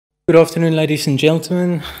Good afternoon, ladies and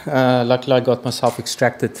gentlemen. Luckily, I got myself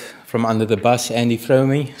extracted from under the bus. Andy threw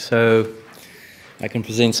me, so I can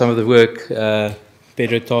present some of the work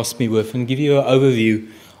Pedro tasked me with and give you an overview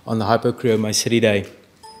on the Hypocreomycetidae.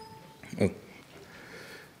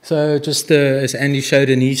 So just as Andy showed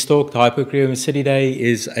in his talk, the Hypocreomycetidae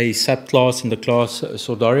is a subclass in the class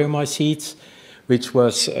Sordaromycetes, which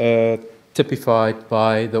was typified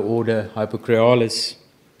by the order Hypocrealis.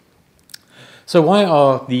 So why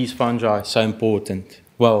are these fungi so important?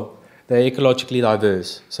 Well, they're ecologically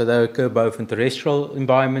diverse. So they occur both in terrestrial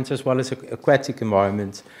environments as well as aquatic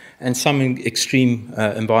environments, and some in extreme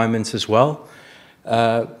environments as well.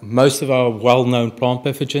 Most of our well-known plant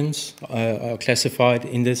pathogens are classified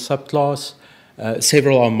in this subclass.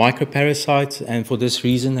 Several are microparasites, and for this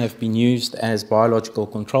reason have been used as biological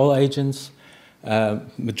control agents.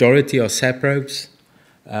 Majority are saprobes.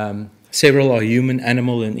 Several are human,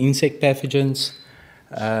 animal, and insect pathogens.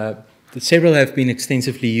 Several have been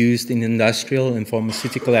extensively used in industrial and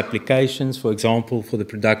pharmaceutical applications, for example, for the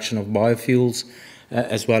production of biofuels,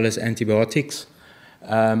 as well as antibiotics.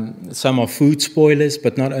 Some are food spoilers,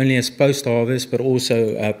 but not only as post-harvest, but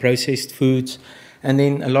also processed foods. And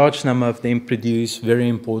then a large number of them produce very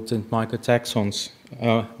important mycotoxins.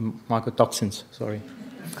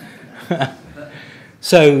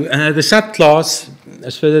 So the subclass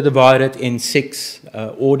is further divided in 6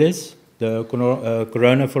 orders: the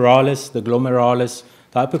Coronavirales, the Glomeralis,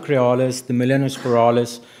 the Hypocrealis, the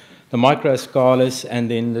Melanospiralis, the Microascalis, and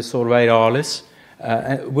then the Sorviralis,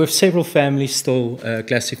 with several families still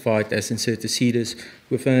classified as Incerticides,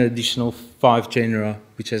 with an additional 5 genera,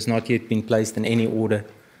 which has not yet been placed in any order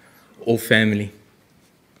or family.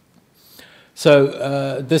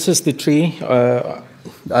 So this is the tree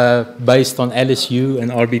based on LSU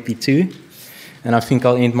and RBP2, and I think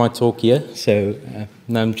I'll end my talk here. So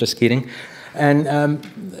no, I'm just kidding. And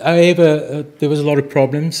however, there was a lot of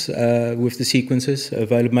problems with the sequences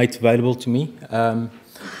made available to me.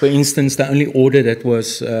 For instance, the only order that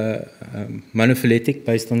was monophyletic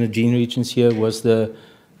based on the gene regions here was the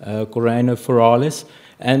Coronavirales,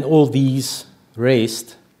 and all these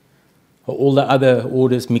rest, all the other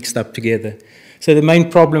orders mixed up together. So the main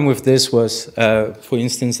problem with this was, for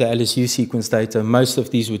instance, the LSU sequence data. Most of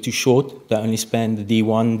these were too short. They only spanned the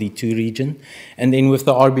D1, D2 region. And then with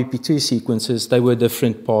the RBP2 sequences, they were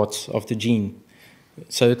different parts of the gene.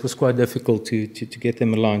 So it was quite difficult to get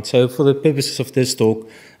them aligned. So for the purposes of this talk,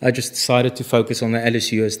 I just decided to focus on the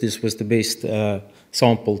LSU, as this was the best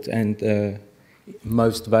sampled and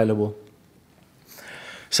most available.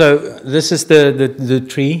 So this is the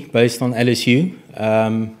tree based on LSU.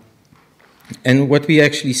 And what we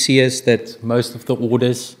actually see is that most of the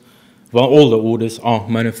orders, well, all the orders are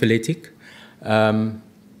monophyletic.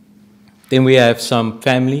 Then we have some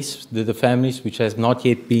families, the families which has not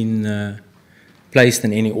yet been placed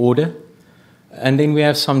in any order. And then we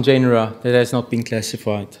have some genera that has not been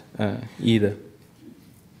classified either.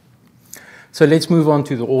 So let's move on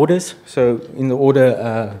to the orders. So in the order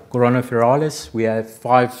Coronavirales, we have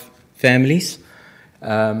 5 families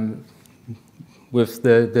with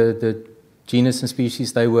the genus and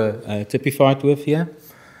species they were typified with here.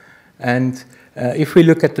 And if we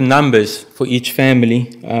look at the numbers for each family,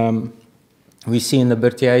 we see in the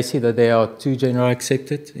Berthiaceae that there are 2 genera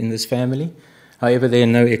accepted in this family. However, there are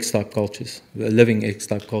no X-type cultures, living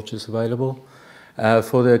X-type cultures available.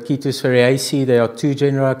 For the Chaetosphaeriaceae, there are 2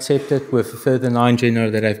 genera accepted, with a further 9 genera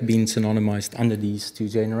that have been synonymized under these 2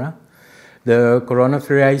 genera. The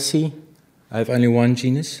Coronavirales have only 1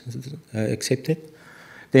 genus accepted.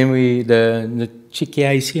 Then the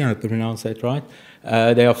Chichiaceae, I hope I pronounced that right,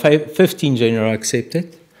 there are 15 genera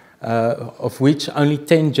accepted, of which only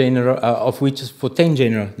 10 genera, for 10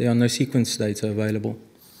 genera, there are no sequence data available.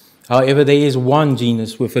 However, there is 1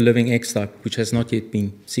 genus with a living X-type, which has not yet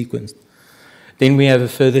been sequenced. Then we have a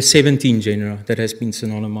further 17 genera that has been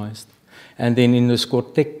synonymized. And then in the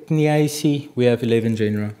Scortecniaceae, we have 11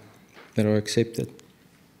 genera that are accepted.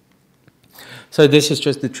 So this is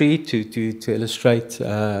just the tree to illustrate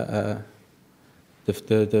the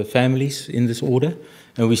families in this order.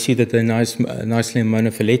 And we see that they're nicely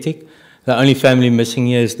monophyletic. The only family missing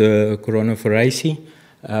here is the Coronavirales,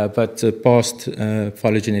 but past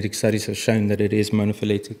phylogenetic studies have shown that it is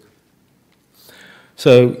monophyletic.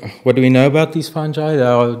 So what do we know about these fungi? They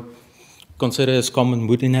are considered as common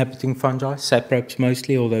wood-inhabiting fungi, saprobes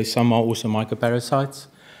mostly, although some are also mycoparasites.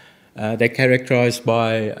 They're characterized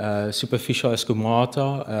by superficial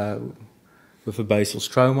ascomata with a basal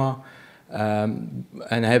stroma,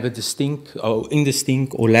 and have a distinct or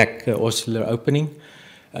indistinct or lack oscular opening.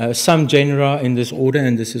 Some genera in this order,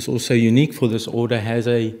 and this is also unique for this order, has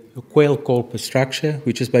a quail corpus structure,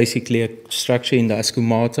 which is basically a structure in the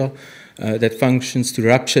ascomata that functions to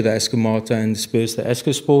rupture the ascomata and disperse the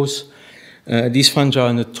ascospores. These fungi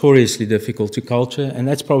are notoriously difficult to culture, and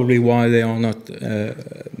that's probably why there are not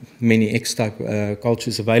many X-type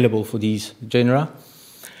cultures available for these genera.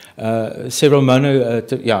 Several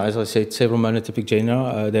monotypic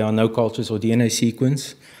genera. There are no cultures or DNA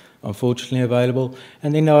sequence, unfortunately, available.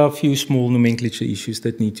 And then there are a few small nomenclature issues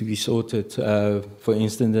that need to be sorted. For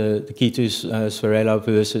instance, the Ketus sphaerella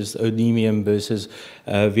versus Odemium versus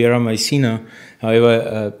Vera mycena.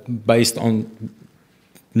 However, based on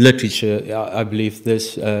literature, I believe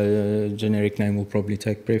this generic name will probably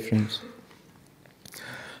take preference.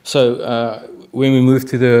 So when we move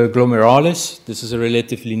to the Glomeralis, this is a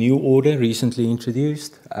relatively new order, recently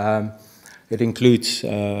introduced. It includes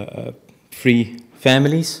 3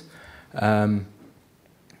 families. 2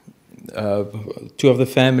 of the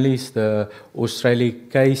families, the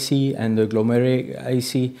Australicaceae and the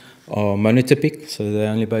Glomeraceae, are monotypic, so they're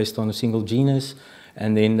only based on a single genus.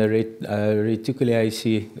 And then the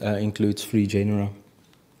Reticuliaceae includes 3 genera.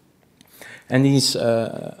 And these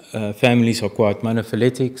families are quite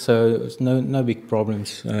monophyletic, so there's no big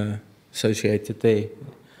problems associated there.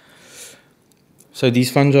 So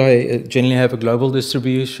these fungi generally have a global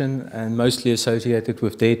distribution and mostly associated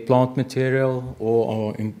with dead plant material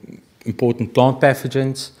or important plant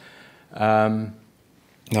pathogens.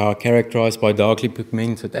 Are characterized by darkly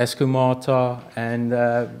pigmented ascomata, and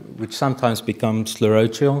which sometimes becomes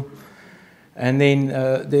sclerotial. And then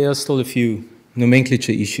there are still a few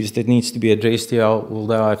nomenclature issues that needs to be addressed here,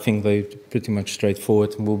 although I think they're pretty much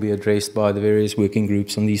straightforward and will be addressed by the various working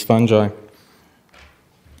groups on these fungi.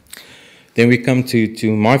 Then we come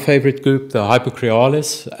to my favorite group, the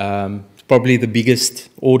Hypocreomycetidae. Probably the biggest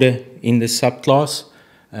order in this subclass,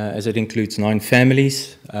 as it includes 9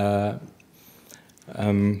 families.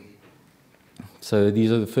 So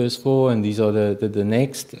these are the first 4, and these are the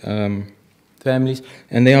next families.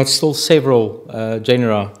 And there are still several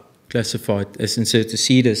genera classified as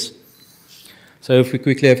Incerticides. So if we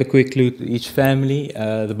quickly have a quick look at each family,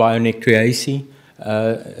 the Bionectriaceae,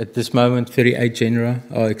 at this moment 38 genera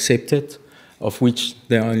are accepted, of which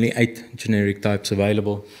there are only 8 generic types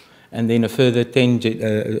available. And then a further 10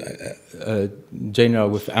 genera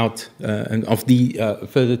without, and of the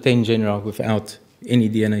further 10 genera without any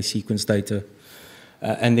DNA sequence data.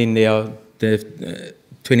 And then there are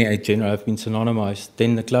 28 genera have been synonymized.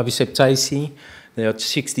 Then the Claviceptaceae, there are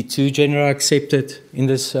 62 genera accepted in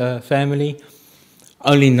this family.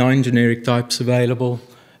 Only 9 generic types available,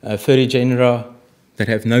 30 genera that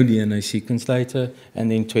have no DNA sequence data, and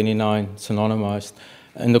then 29 synonymized.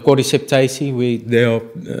 And the Cordyceptaceae, there are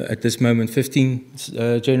at this moment 15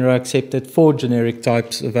 genera accepted, 4 generic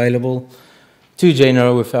types available, 2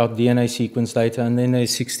 genera without DNA sequence data, and then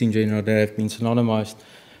there's 16 genera that have been synonymized.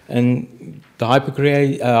 And the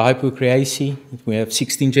Hypocreomycetidae, we have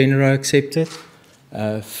 16 genera accepted,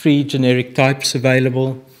 3 generic types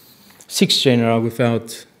available, 6 genera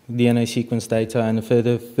without DNA sequence data, and a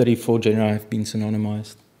further 34 genera have been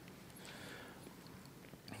synonymized.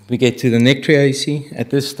 We get to the Nectriaceae. At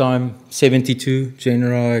this time, 72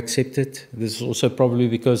 genera are accepted. This is also probably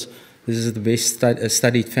because this is the best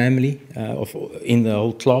studied family in the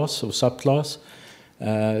whole class or subclass.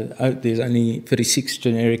 There's only 36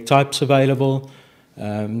 generic types available.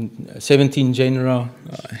 17 genera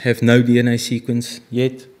have no DNA sequence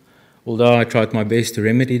yet, although I tried my best to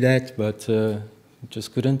remedy that, but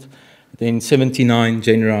just couldn't. Then 79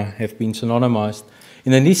 genera have been synonymized.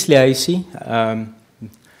 In the Nisliaceae,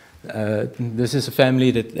 this is a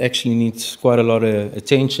family that actually needs quite a lot of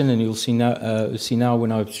attention, and you'll see now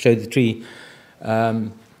when I show the tree.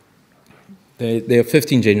 There are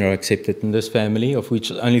 15 genera accepted in this family, of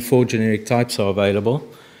which only 4 generic types are available.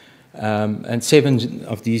 And 7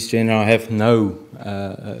 of these genera have no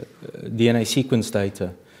DNA sequence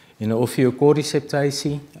data. In the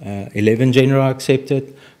Ophiocordyceptaceae, 11 genera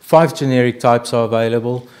accepted, 5 generic types are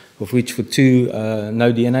available, of which for 2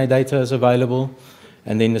 no DNA data is available.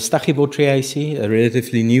 And then the Stachybotriaceae, a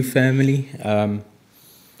relatively new family,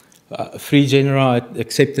 3 genera are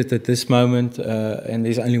accepted at this moment, and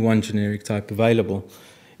there's only 1 generic type available.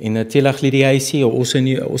 In the Telachlidiaceae,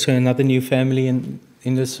 also another new family in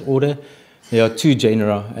this order, there are 2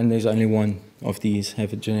 genera, and there's only 1 of these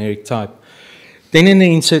have a generic type. Then in the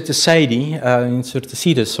Incerticides,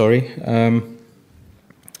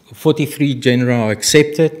 43 genera are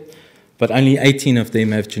accepted, but only 18 of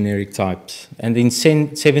them have generic types. And then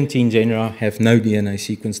 17 genera have no DNA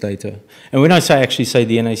sequence data. And when I actually say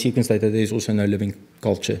DNA sequence data, there's also no living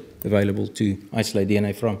culture available to isolate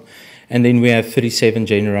DNA from. And then we have 37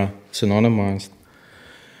 genera synonymized.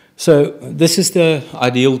 So this is the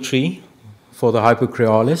ideal tree for the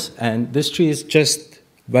Hypocreolus, and this tree is just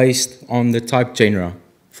based on the type genera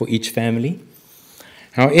for each family.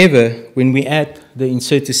 However, when we add the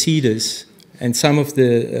Incerticides and some of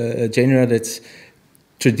the genera that's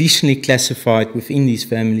traditionally classified within these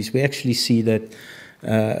families, we actually see that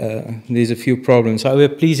there's a few problems. However,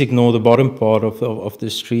 please ignore the bottom part of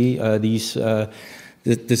this tree. This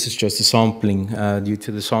is just a sampling, due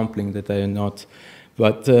to the sampling that they are not.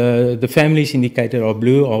 But the families indicated are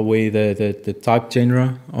blue are where the type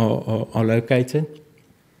genera are located.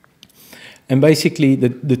 And basically,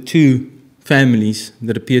 the two families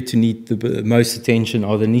that appear to need the most attention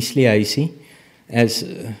are the Nisliaceae, as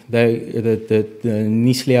the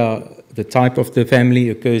Nislia, the type of the family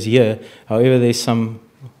occurs here. However, there's some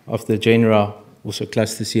of the genera, also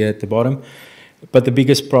clusters here at the bottom. But the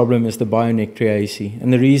biggest problem is the Bionectriaceae.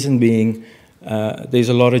 And the reason being, there's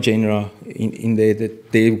a lot of genera in there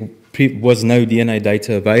that there was no DNA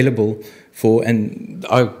data available for, and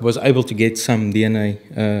I was able to get some DNA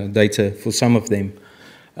data for some of them.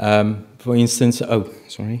 For instance,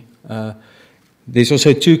 there's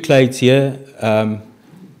also two clades here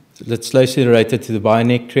that's closely related to the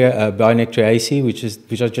Bionectriaceae,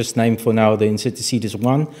 which I just named for now the Incerticides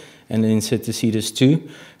 1 and the Incerticides 2.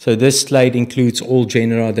 So this clade includes all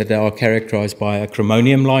genera that are characterized by a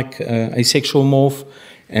chromonium-like asexual morph,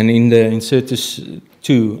 and in the Incertis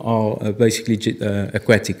 2 are basically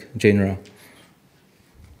aquatic genera.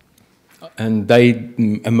 And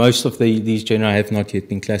most of these genera have not yet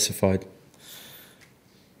been classified.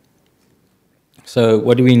 So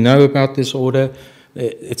what do we know about this order?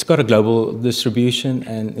 It's got a global distribution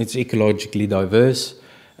and it's ecologically diverse.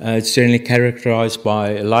 It's generally characterized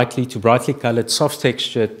by lightly to brightly colored,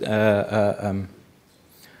 soft-textured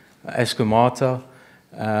ascomata.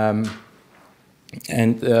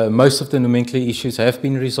 And most of the nomenclature issues have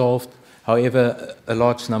been resolved. However, a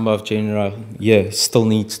large number of genera still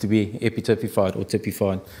needs to be epitopified or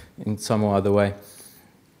typified in some or other way.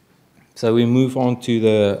 So we move on to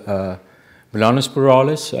the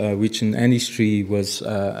Melanosporalis, which in Andy's tree was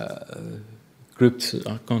grouped,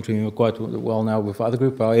 I can't remember quite well now with other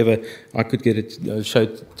group, however, I could get it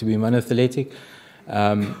showed to be monophyletic.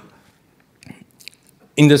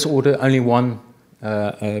 In this order, only one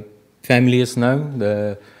family is known,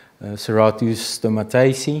 the Ceratus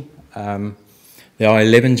stomataceae. There are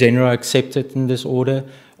 11 genera accepted in this order,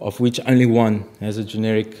 of which only one has a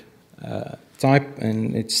generic type,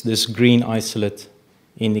 and it's this green isolate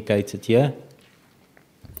indicated here.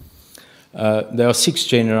 There are 6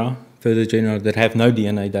 genera, further genera, that have no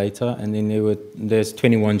DNA data, and then there's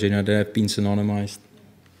 21 genera that have been synonymized.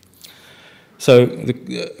 So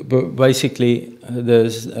basically,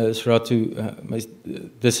 this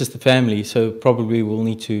is the family, so probably we'll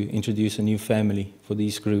need to introduce a new family for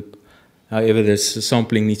this group. However, this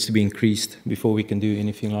sampling needs to be increased before we can do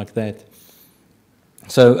anything like that.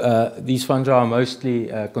 So these fungi are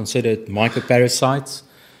mostly considered mycoparasites,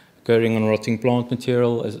 occurring on rotting plant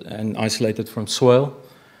material and isolated from soil.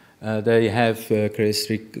 They have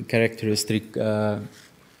characteristic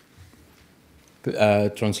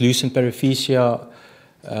translucent paraphysia,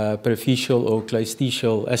 paraphysial or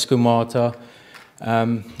clasticial ascomata.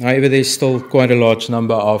 However, there's still quite a large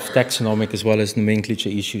number of taxonomic as well as nomenclature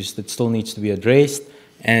issues that still needs to be addressed,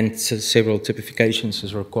 and several typifications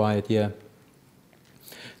is required here.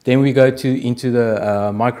 Then we go into the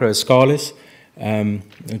Microascalis.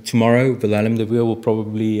 Tomorrow, Willem de Wiel will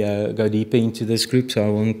probably go deeper into this group, so I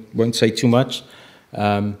won't say too much.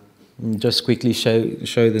 Just quickly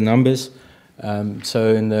show the numbers.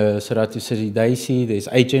 So in the Ceratopsidaceae, there's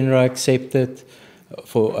 8 genera accepted,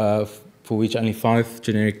 for which only 5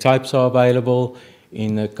 generic types are available.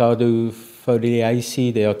 In the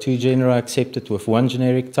Caudofoliaceae, there are 2 genera accepted with 1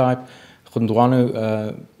 generic type.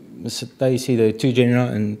 Gondwanomycetaceae, there are 2 genera,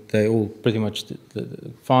 and they're all pretty much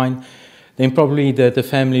fine. Then probably the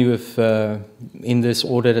family with in this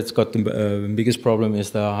order that's got the biggest problem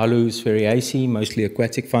is the Halosphaeriaceae, mostly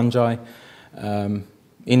aquatic fungi.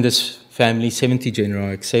 In this family, 70 genera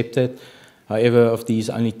are accepted. However, of these,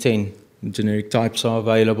 only 10 generic types are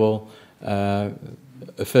available. A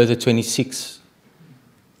further 26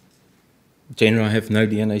 genera have no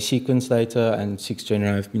DNA sequence data, and 6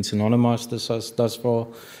 genera have been synonymized thus far.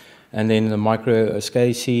 And then the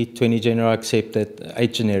Microascaceae, 20 genera accepted,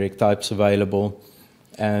 8 generic types available.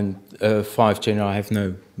 and 5 genera have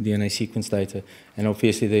no DNA sequence data. And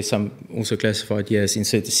obviously there's some also classified here as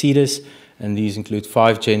Incerticides, and these include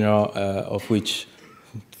 5 genera, of which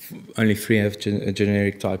only 3 have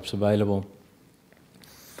generic types available.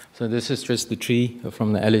 So this is just the tree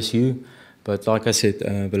from the LSU, but like I said,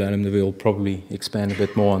 Willem will probably expand a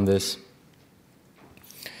bit more on this.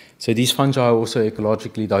 So these fungi are also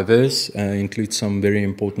ecologically diverse, include some very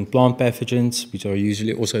important plant pathogens, which are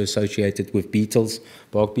usually also associated with beetles,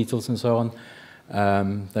 bark beetles and so on.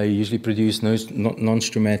 They usually produce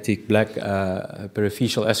non-stromatic black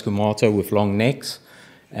periphyseal ascomata with long necks,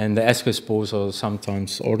 and the ascospores are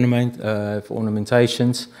sometimes for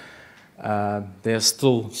ornamentations. There are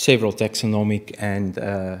still several taxonomic and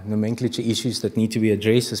nomenclature issues that need to be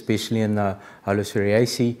addressed, especially in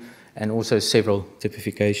Hylosphaeriaceae, and also several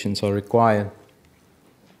typifications are required.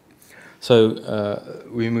 So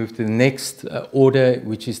we move to the next order,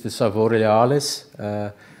 which is the Savoraliales.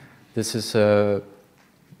 This is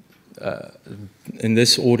in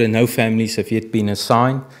this order, no families have yet been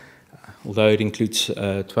assigned, although it includes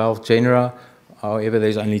 12 genera. However,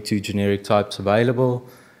 there's only 2 generic types available.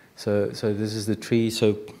 So this is the tree.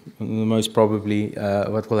 So most probably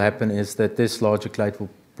what will happen is that this larger clade will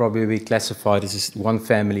probably be classified as one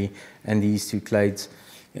family, and these 2 clades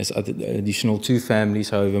as additional 2 families.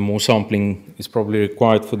 However, more sampling is probably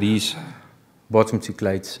required for these bottom 2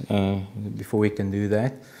 clades before we can do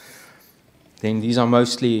that. Then these are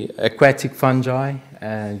mostly aquatic fungi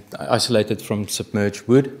and isolated from submerged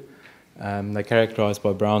wood. They're characterized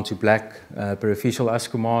by brown to black periphyseal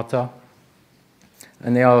ascomata,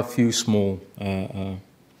 and there are a few small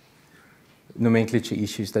nomenclature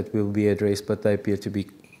issues that will be addressed, but they appear to be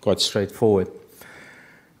quite straightforward.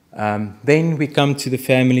 Then we come to the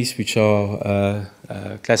families which are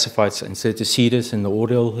classified as Incerticides in the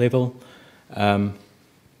order level.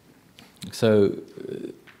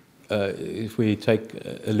 If we take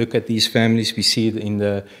a look at these families, we see in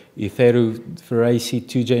the Hypocreomycetidae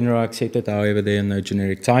 2 genera accepted, however there are no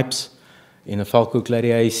generic types. In the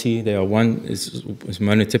Hypocreomycetidae, there are one is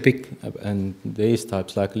monotypic, and there is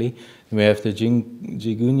types luckily. And we have the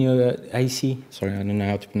Hypocreomycetidae, sorry, I don't know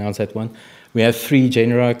how to pronounce that one. We have 3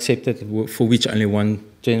 genera accepted, for which only 1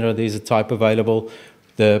 genera there is a type available.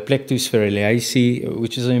 The Hypocreomycetidae,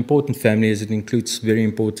 which is an important family as it includes very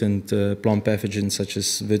important plant pathogens such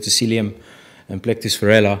as Verticillium and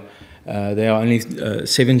Hypocreomycetidae. There are only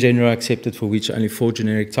 7 genera accepted, for which only 4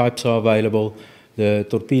 generic types are available. The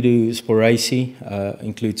Torpedosporaceae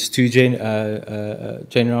includes 2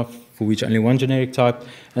 genera, for which only 1 generic type.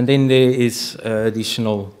 And then there is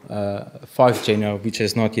additional 5 genera, which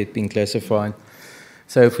has not yet been classified.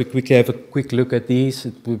 So if we quickly have a quick look at these,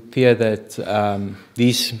 it would appear that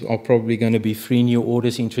these are probably going to be 3 new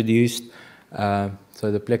orders introduced. So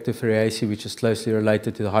the Hypocreomycetidae, which is closely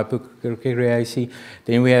related to the Hypocreomycetidae.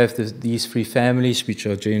 Then we have these 3 families, which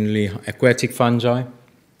are generally aquatic fungi,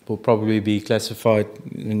 will probably be classified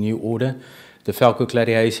in a new order. The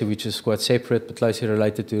Hypocreomycetidae, which is quite separate but closely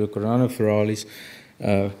related to the Coronopherales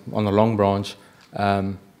on the long branch,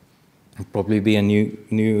 will probably be a new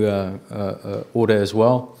order as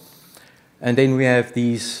well. And then we have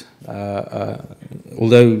these,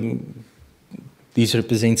 although these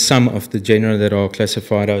represent some of the genera that are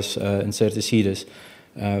classified as Incerticides,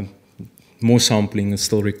 more sampling is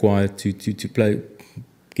still required to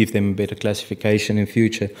give them a better classification in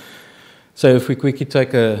future. So if we quickly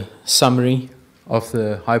take a summary of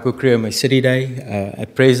the Hypocreomycetidae,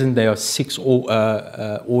 at present there are 6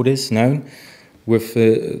 orders known,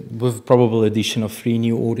 with probable addition of 3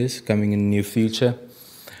 new orders coming in the near future.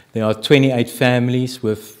 There are 28 families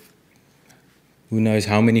with who knows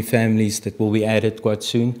how many families that will be added quite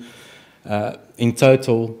soon. In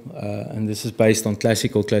total, and this is based on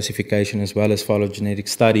classical classification as well as phylogenetic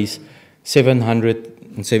studies,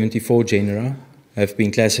 774 genera have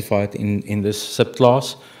been classified in this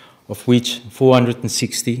subclass, of which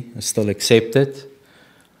 460 are still accepted.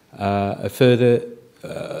 A further,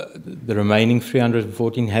 the remaining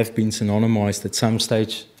 314 have been synonymized at some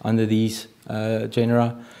stage under these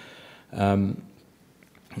genera.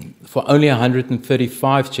 For only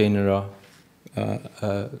 135 genera,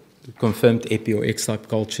 confirmed epi or X-type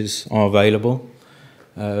cultures are available.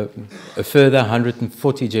 A further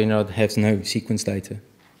 140 genera have no sequence data.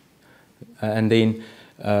 And then,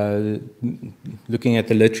 looking at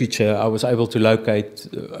the literature, I was able to locate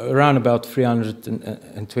around about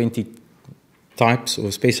 320 types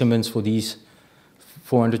or specimens for these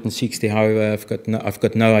 460. However, I've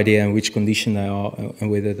got no idea in which condition they are and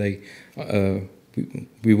whether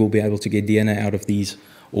we will be able to get DNA out of these,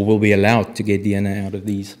 or will be allowed to get DNA out of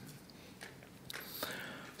these.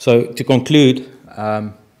 So to conclude,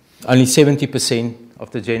 Only 70%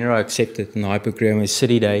 of the genera accepted in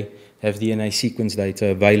Hypocreomycetidae have DNA sequence data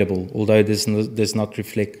available, although this does not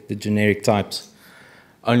reflect the generic types.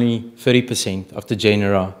 Only 30% of the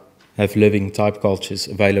genera have living type cultures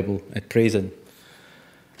available at present.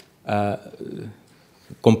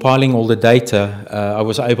 Compiling all the data, I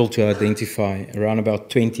was able to identify around about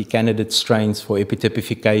 20 candidate strains for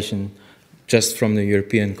epitypification just from the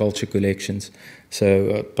European culture collections.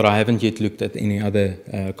 So, but I haven't yet looked at any other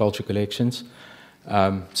culture collections.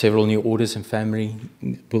 Several new orders and family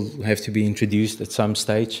will have to be introduced at some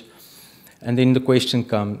stage. And then the question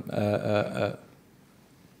comes,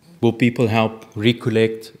 will people help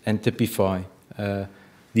recollect and typify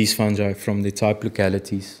these fungi from the type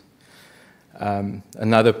localities?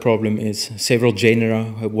 Another problem is several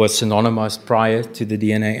genera was synonymized prior to the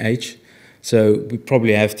DNA age. So we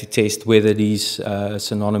probably have to test whether these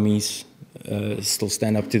synonymies still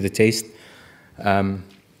stand up to the test.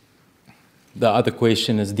 The other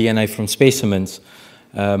question is DNA from specimens.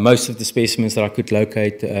 Most of the specimens that I could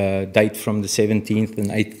locate date from the 17th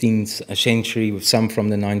and 18th century, with some from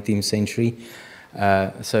the 19th century.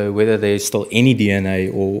 So whether there's still any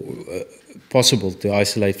DNA or possible to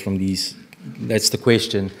isolate from these, that's the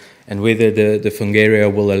question. And whether the fungaria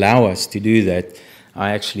will allow us to do that,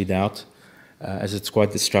 I actually doubt, as it's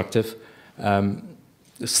quite destructive.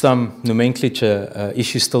 Some nomenclature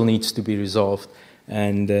issues still needs to be resolved.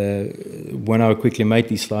 And when I quickly made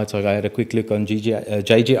these slides, I had a quick look on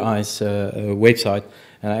JGI's website,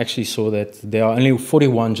 and I actually saw that there are only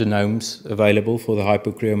 41 genomes available for the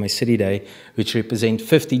Hypocreomycetidae, which represent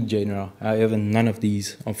 15 genera. However, none of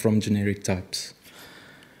these are from generic types.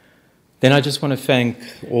 Then I just want to thank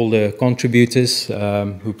all the contributors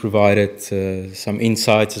who provided some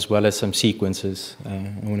insights as well as some sequences.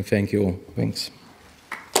 I want to thank you all. Thanks.